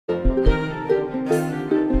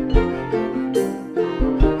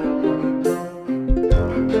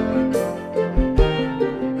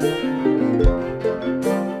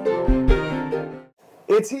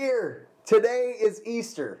Today is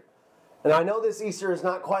Easter. And I know this Easter is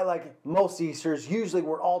not quite like most Easters. Usually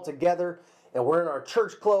we're all together and we're in our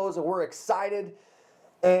church clothes and we're excited.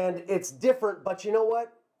 And it's different, but you know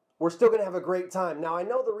what? We're still going to have a great time. Now, I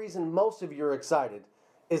know the reason most of you are excited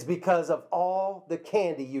is because of all the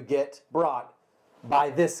candy you get brought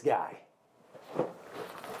by this guy.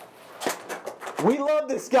 We love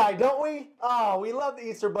this guy, don't we? Oh, we love the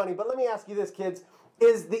Easter Bunny. But let me ask you this, kids.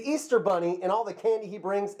 Is the Easter Bunny and all the candy he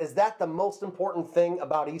brings, is that the most important thing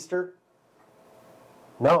about Easter?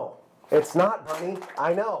 No, it's not, Bunny.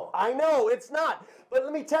 I know, it's not. But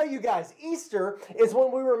let me tell you guys, Easter is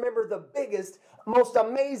when we remember the biggest, most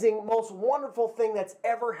amazing, most wonderful thing that's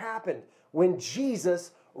ever happened, when Jesus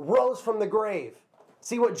rose from the grave.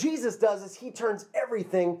 See, what Jesus does is he turns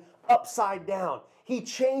everything upside down. He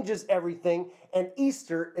changes everything, and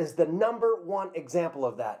Easter is the #1 example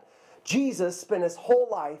of that. Jesus spent his whole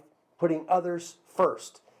life putting others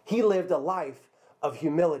first. He lived a life of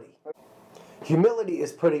humility. Humility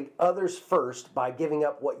is putting others first by giving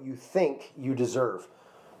up what you think you deserve.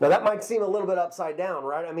 Now that might seem a little bit upside down,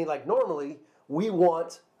 right? I mean, like normally we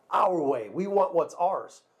want our way. We want what's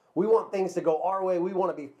ours. We want things to go our way. We want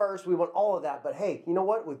to be first. We want all of that. But hey, you know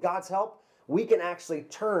what? With God's help, we can actually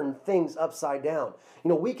turn things upside down. You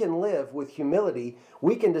know, we can live with humility.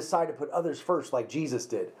 We can decide to put others first like Jesus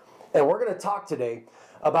did. And we're going to talk today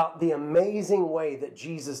about the amazing way that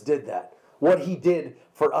Jesus did that, what he did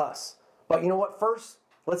for us. But you know what? First,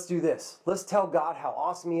 let's do this. Let's tell God how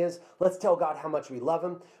awesome he is. Let's tell God how much we love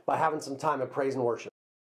him by having some time of praise and worship.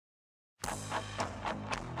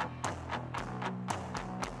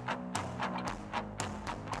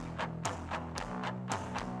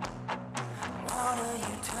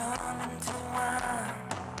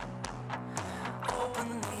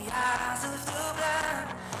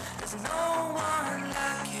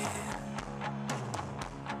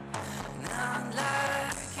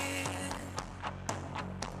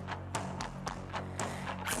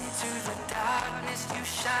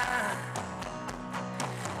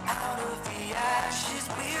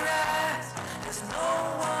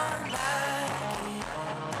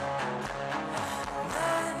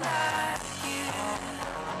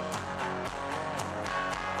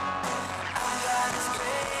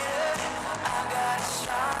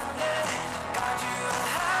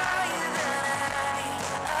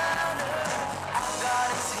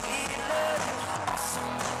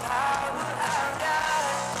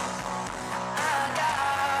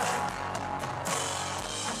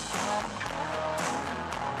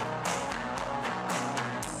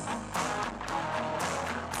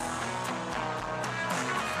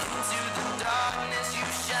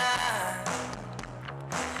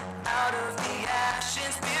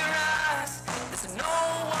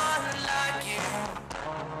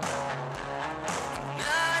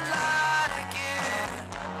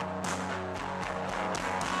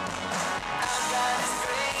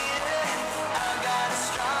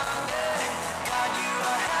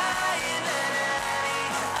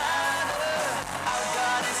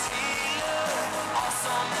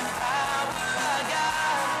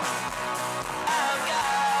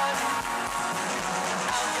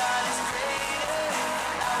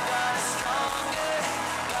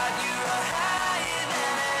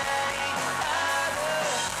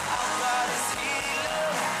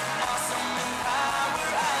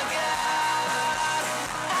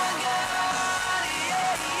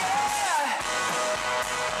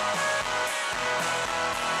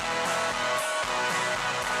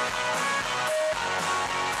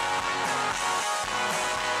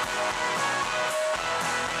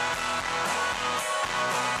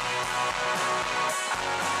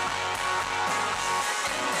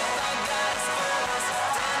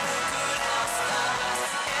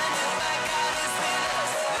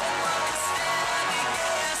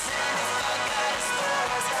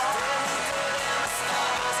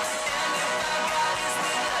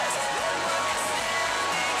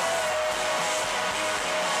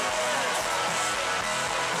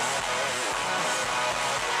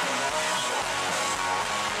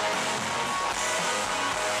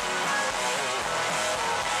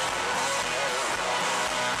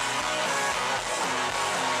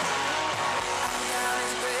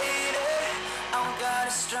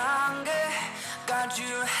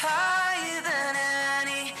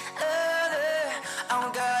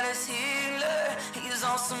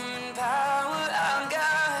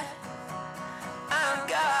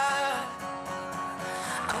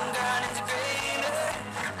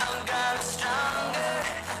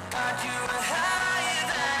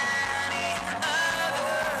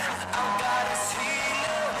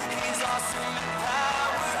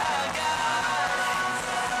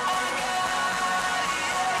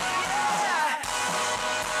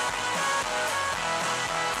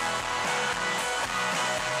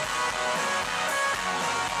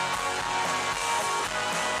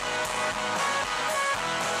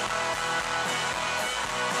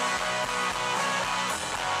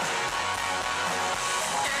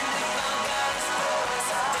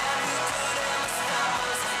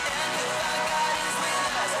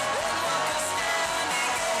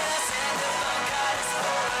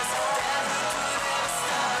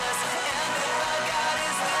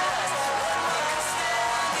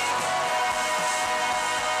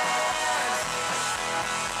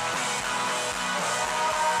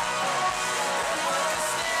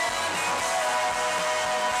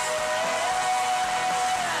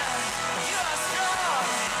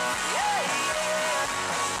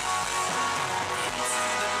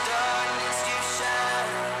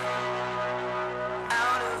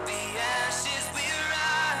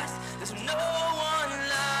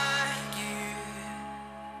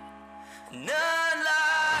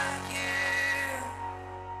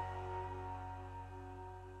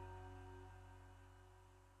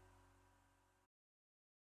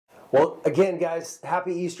 Well, again, guys,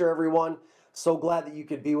 happy Easter, everyone. So glad that you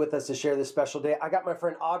could be with us to share this special day. I got my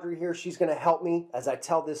friend Audrey here. She's going to help me as I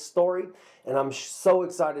tell this story, and I'm so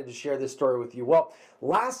excited to share this story with you. Well,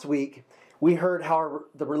 last week, we heard how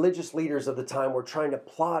the religious leaders of the time were trying to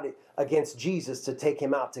plot against Jesus to take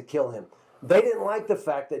him out, to kill him. They didn't like the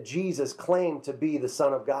fact that Jesus claimed to be the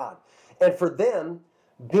Son of God. And for them,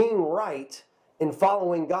 being right in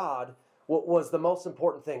following God was the most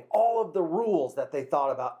important thing. All of the rules that they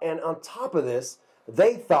thought about. And on top of this,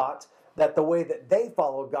 they thought that the way that they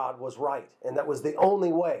followed God was right, and that was the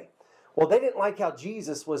only way. Well, they didn't like how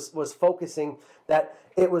Jesus was focusing that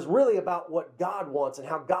it was really about what God wants and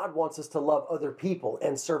how God wants us to love other people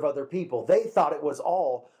and serve other people. They thought it was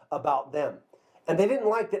all about them. And they didn't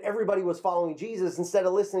like that everybody was following Jesus instead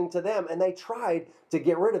of listening to them, and they tried to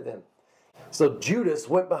get rid of him. So Judas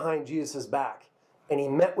went behind Jesus' back, and he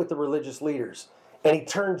met with the religious leaders, and he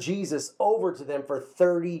turned Jesus over to them for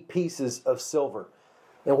 30 pieces of silver.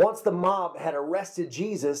 And once the mob had arrested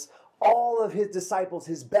Jesus, all of his disciples,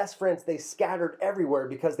 his best friends, they scattered everywhere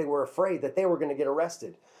because they were afraid that they were going to get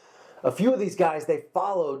arrested. A few of these guys, they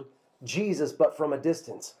followed Jesus, but from a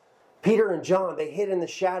distance. Peter and John, they hid in the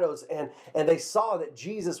shadows, and they saw that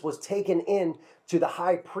Jesus was taken in to the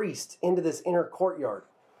high priest into this inner courtyard.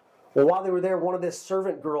 Well, while they were there, one of the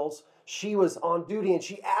servant girls, she was on duty, and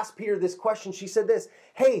she asked Peter this question. She said this,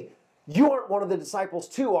 "Hey, you aren't one of the disciples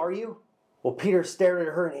too, are you?" Well, Peter stared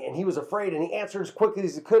at her, and he was afraid, and he answered as quickly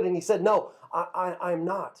as he could, and he said, "No, I'm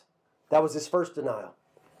not." That was his first denial.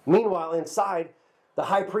 Meanwhile, inside, the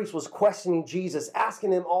high priest was questioning Jesus,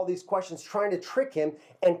 asking him all these questions, trying to trick him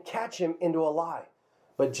and catch him into a lie.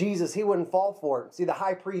 But Jesus, he wouldn't fall for it. See, the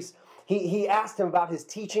high priest, he asked him about his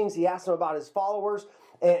teachings, he asked him about his followers,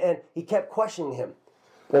 and he kept questioning him.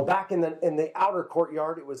 Well, back in the outer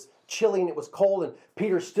courtyard, it was chilly and it was cold, and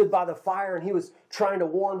Peter stood by the fire, and he was trying to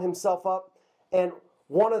warm himself up. And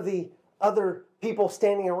one of the other people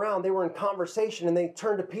standing around, they were in conversation, and they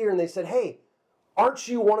turned to Peter and they said, "Hey, aren't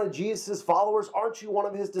you one of Jesus' followers? Aren't you one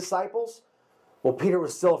of his disciples?" Well, Peter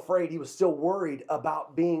was still afraid. He was still worried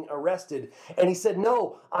about being arrested. And he said,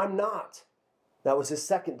 "No, I'm not." That was his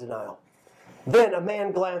second denial. Then a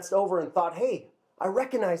man glanced over and thought, "Hey, I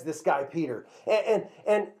recognize this guy, Peter."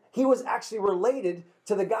 And he was actually related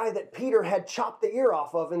to the guy that Peter had chopped the ear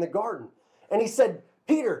off of in the garden. And he said,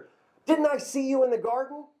 "Peter, didn't I see you in the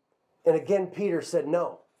garden?" And again, Peter said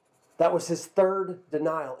no. That was his third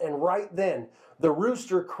denial. And right then, the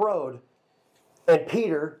rooster crowed, and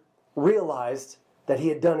Peter realized that he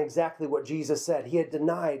had done exactly what Jesus said. He had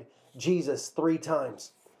denied Jesus 3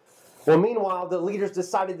 times. Well, meanwhile, the leaders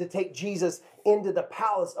decided to take Jesus into the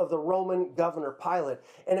palace of the Roman governor Pilate.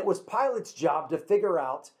 And it was Pilate's job to figure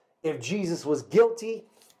out if Jesus was guilty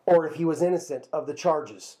or if he was innocent of the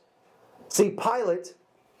charges. See, Pilate,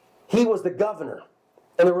 he was the governor,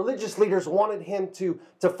 and the religious leaders wanted him to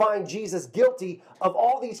find Jesus guilty of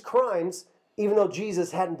all these crimes, even though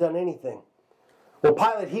Jesus hadn't done anything. Well,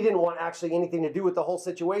 Pilate, he didn't want actually anything to do with the whole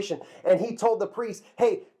situation, and he told the priest,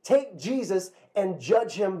 "Hey, take Jesus and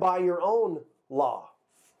judge him by your own law."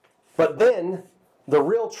 But then the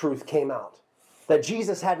real truth came out, that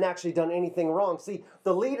Jesus hadn't actually done anything wrong. See,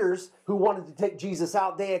 the leaders who wanted to take Jesus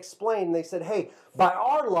out, they explained, they said, "Hey, by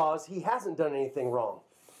our laws, he hasn't done anything wrong.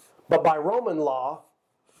 But by Roman law,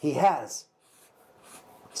 he has."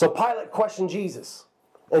 So Pilate questioned Jesus,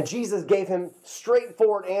 and Jesus gave him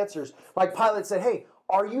straightforward answers. Like Pilate said, "Hey,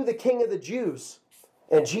 are you the king of the Jews?"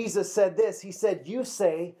 And Jesus said this, he said, "You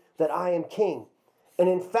say that I am king. And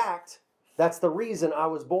in fact, that's the reason I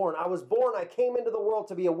was born. I came into the world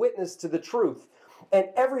to be a witness to the truth. And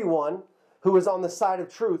everyone who is on the side of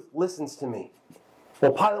truth listens to me."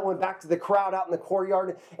 Well, Pilate went back to the crowd out in the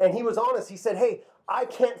courtyard, and he was honest. He said, "Hey, I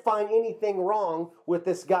can't find anything wrong with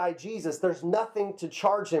this guy Jesus. There's nothing to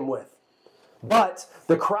charge him with." But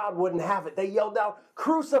the crowd wouldn't have it. They yelled out,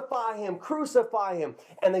 "Crucify him, crucify him."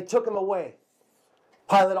 And they took him away.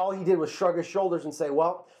 Pilate, all he did was shrug his shoulders and say,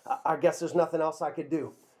 "Well, I guess there's nothing else I could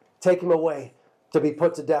do. Take him away to be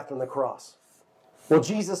put to death on the cross." Well,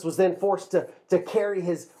 Jesus was then forced to carry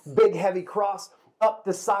his big heavy cross up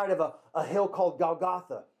the side of a hill called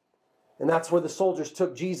Golgotha. And that's where the soldiers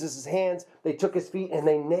took Jesus' hands, they took his feet, and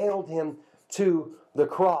they nailed him to the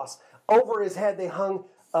cross. Over his head, they hung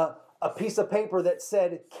a piece of paper that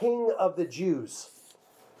said, "King of the Jews."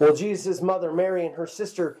 Well, Jesus' mother, Mary, and her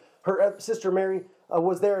sister Mary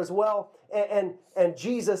was there as well. And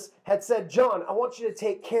Jesus had said, "John, I want you to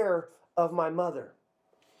take care of my mother."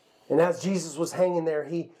 And as Jesus was hanging there,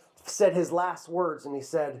 he said his last words, and he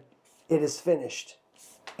said, "It is finished."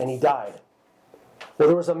 And he died. Well,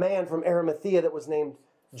 there was a man from Arimathea that was named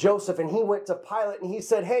Joseph, and he went to Pilate and he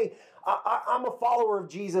said, hey, I'm a follower of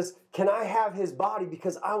Jesus. Can I have his body?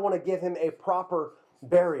 Because I want to give him a proper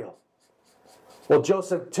burial. Well,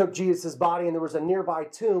 Joseph took Jesus' body, and there was a nearby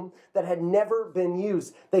tomb that had never been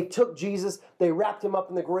used. They took Jesus, they wrapped him up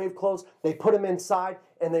in the grave clothes, they put him inside,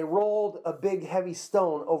 and they rolled a big heavy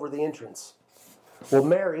stone over the entrance. Well,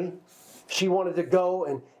 Mary, she wanted to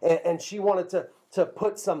go and she wanted to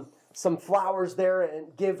put some flowers there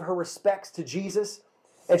and give her respects to Jesus.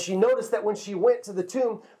 And she noticed that when she went to the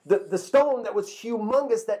tomb, the stone that was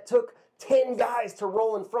humongous that took 10 guys to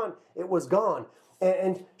roll in front, it was gone.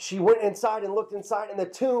 And she went inside and looked inside, and the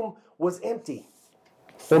tomb was empty.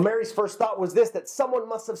 Well, Mary's first thought was this, that someone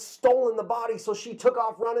must have stolen the body, so she took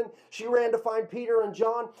off running. She ran to find Peter and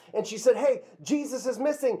John, and she said, hey, Jesus is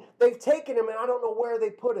missing. They've taken him, and I don't know where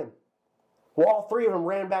they put him. Well, all three of them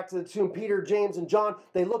ran back to the tomb, Peter, James, and John.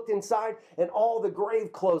 They looked inside, and all the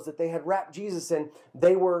grave clothes that they had wrapped Jesus in,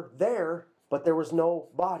 they were there, but there was no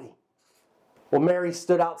body. Well, Mary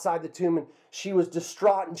stood outside the tomb, and she was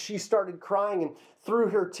distraught, and she started crying, and through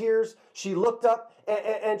her tears, she looked up,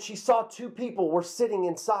 and she saw two people were sitting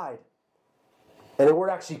inside. And they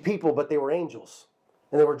weren't actually people, but they were angels.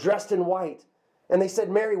 And they were dressed in white. And they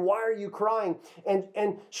said, Mary, why are you crying?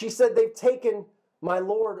 And she said, they've taken my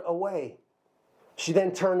Lord away. She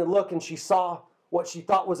then turned and looked, and she saw what she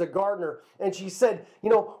thought was a gardener. And she said,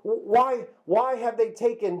 why have they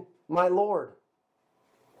taken my Lord?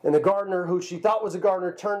 And the gardener, who she thought was a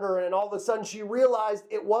gardener, turned her, and all of a sudden she realized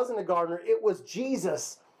it wasn't a gardener, it was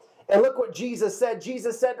Jesus. And look what Jesus said.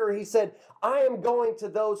 Jesus said to her, he said, I am going to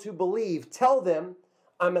those who believe. Tell them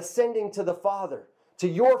I'm ascending to the Father, to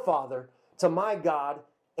your Father, to my God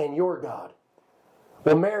and your God.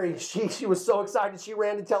 Well, Mary, she was so excited, she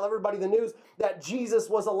ran to tell everybody the news that Jesus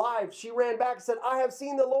was alive. She ran back and said, I have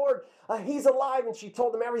seen the Lord. He's alive. And she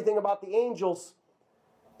told them everything about the angels.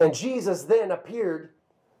 And Jesus then appeared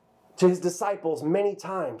to his disciples many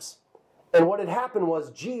times. And what had happened was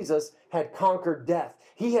Jesus had conquered death.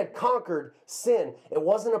 He had conquered sin. It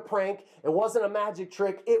wasn't a prank. It wasn't a magic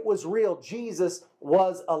trick. It was real. Jesus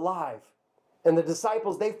was alive. And the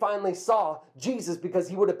disciples, they finally saw Jesus because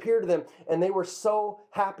he would appear to them. And they were so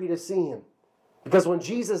happy to see him. Because when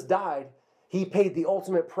Jesus died, he paid the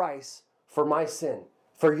ultimate price for my sin,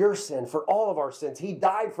 for your sin, for all of our sins. He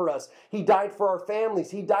died for us. He died for our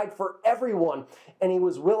families. He died for everyone. And he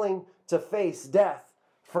was willing to face death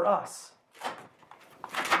for us.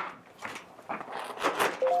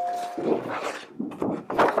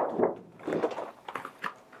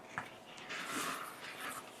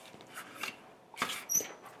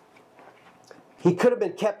 He could have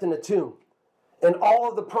been kept in a tomb. And all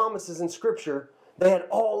of the promises in Scripture, they had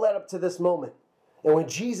all led up to this moment. And when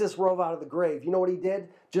Jesus rose out of the grave, you know what he did?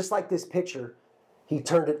 Just like this picture, he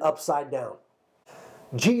turned it upside down.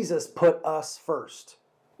 Jesus put us first.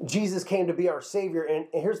 Jesus came to be our Savior. And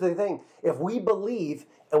here's the thing. If we believe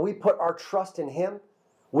and we put our trust in him,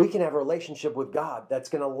 we can have a relationship with God that's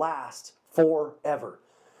going to last forever.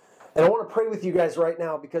 And I want to pray with you guys right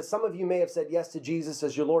now because some of you may have said yes to Jesus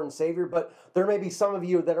as your Lord and Savior, but there may be some of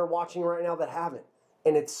you that are watching right now that haven't.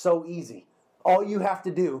 And it's so easy. All you have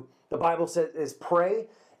to do, the Bible says, is pray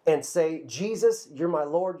and say, Jesus, you're my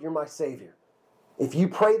Lord, you're my Savior. If you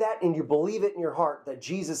pray that and you believe it in your heart that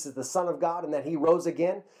Jesus is the Son of God and that he rose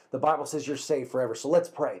again, the Bible says you're saved forever. So let's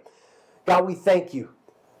pray. God, we thank you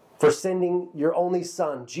for sending your only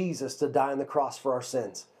Son, Jesus, to die on the cross for our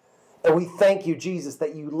sins. And we thank you, Jesus,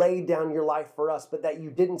 that you laid down your life for us, but that you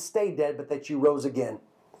didn't stay dead, but that you rose again.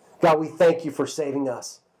 God, we thank you for saving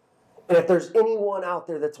us. And if there's anyone out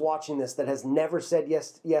there that's watching this that has never said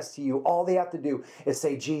yes to you, all they have to do is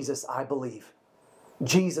say, Jesus, I believe.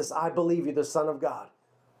 Jesus, I believe you're the Son of God.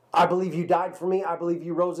 I believe you died for me. I believe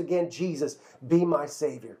you rose again. Jesus, be my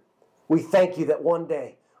Savior. We thank you that one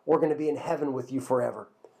day we're going to be in heaven with you forever.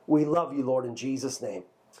 We love you, Lord, in Jesus' name.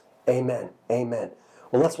 Amen. Amen.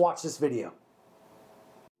 Well, let's watch this video.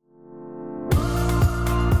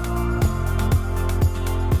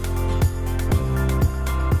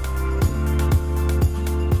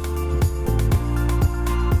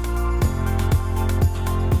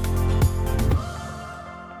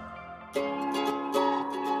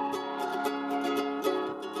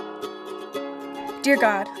 Dear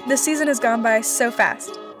God, this season has gone by so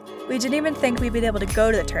fast. We didn't even think we'd be able to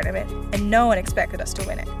go to the tournament, and no one expected us to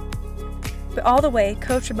win it. But all the way,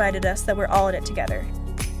 Coach reminded us that we're all in it together.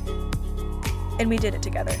 And we did it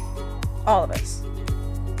together. All of us.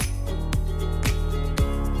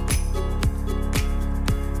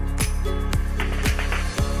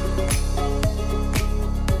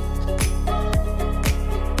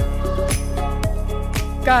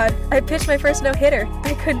 God, I pitched my first no-hitter.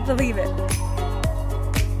 I couldn't believe it.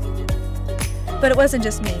 But it wasn't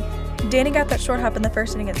just me. Danny got that short hop in the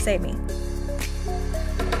first inning and saved me.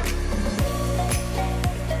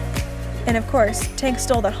 And of course, Tank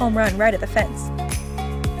stole that home run right at the fence.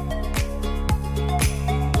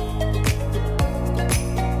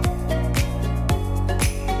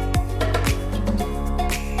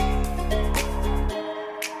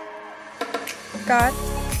 God,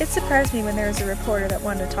 it surprised me when there was a reporter that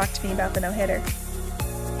wanted to talk to me about the no-hitter.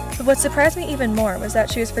 But what surprised me even more was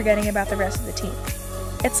that she was forgetting about the rest of the team.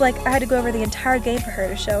 It's like I had to go over the entire game for her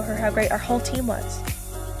to show her how great our whole team was.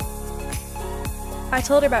 I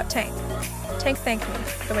told her about Tank. Tank thanked me,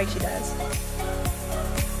 the way she does.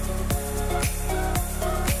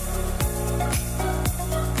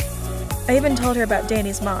 I even told her about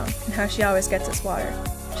Danny's mom and how she always gets us water.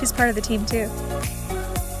 She's part of the team too.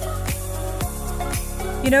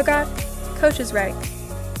 You know, God, Coach is right.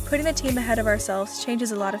 Putting the team ahead of ourselves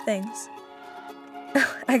changes a lot of things.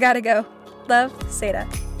 I gotta go. Love, Seda.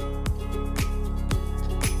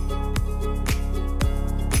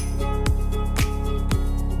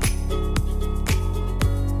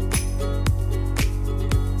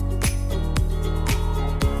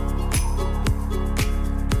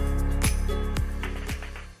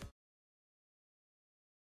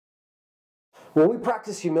 When we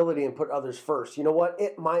practice humility and put others first, you know what?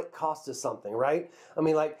 It might cost us something, right? I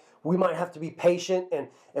mean, like, we might have to be patient and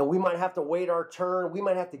we might have to wait our turn. We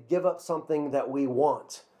might have to give up something that we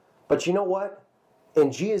want. But you know what?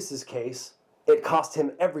 In Jesus' case, it cost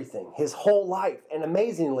him everything, his whole life. And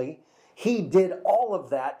amazingly, he did all of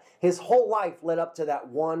that. His whole life led up to that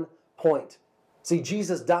one point. See,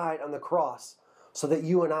 Jesus died on the cross so that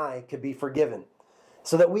you and I could be forgiven,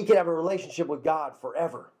 so that we could have a relationship with God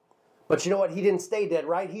forever. But you know what? He didn't stay dead,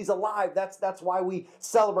 right? He's alive. That's why we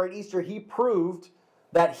celebrate Easter. He proved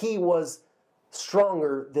that he was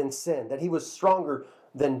stronger than sin, that he was stronger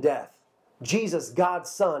than death. Jesus, God's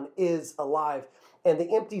Son, is alive. And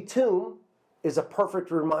the empty tomb is a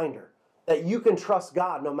perfect reminder that you can trust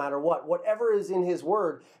God no matter what. Whatever is in his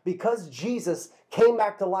word, because Jesus came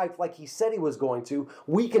back to life like he said he was going to,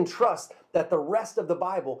 we can trust that the rest of the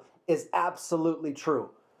Bible is absolutely true.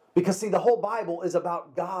 Because, see, the whole Bible is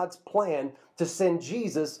about God's plan to send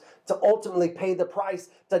Jesus to ultimately pay the price,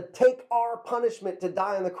 to take our punishment, to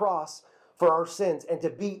die on the cross for our sins, and to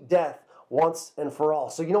beat death once and for all.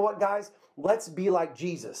 So you know what, guys? Let's be like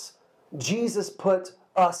Jesus. Jesus put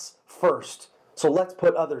us first. So let's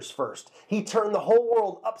put others first. He turned the whole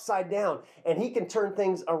world upside down, and he can turn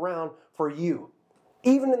things around for you.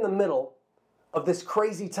 Even in the middle of this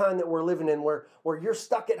crazy time that we're living in where you're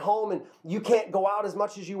stuck at home and you can't go out as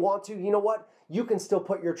much as you want to, you know what? You can still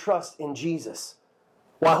put your trust in Jesus.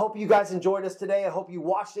 Well, I hope you guys enjoyed us today. I hope you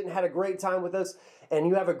watched it and had a great time with us. And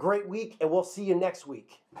you have a great week, and we'll see you next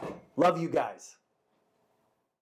week. Love you guys.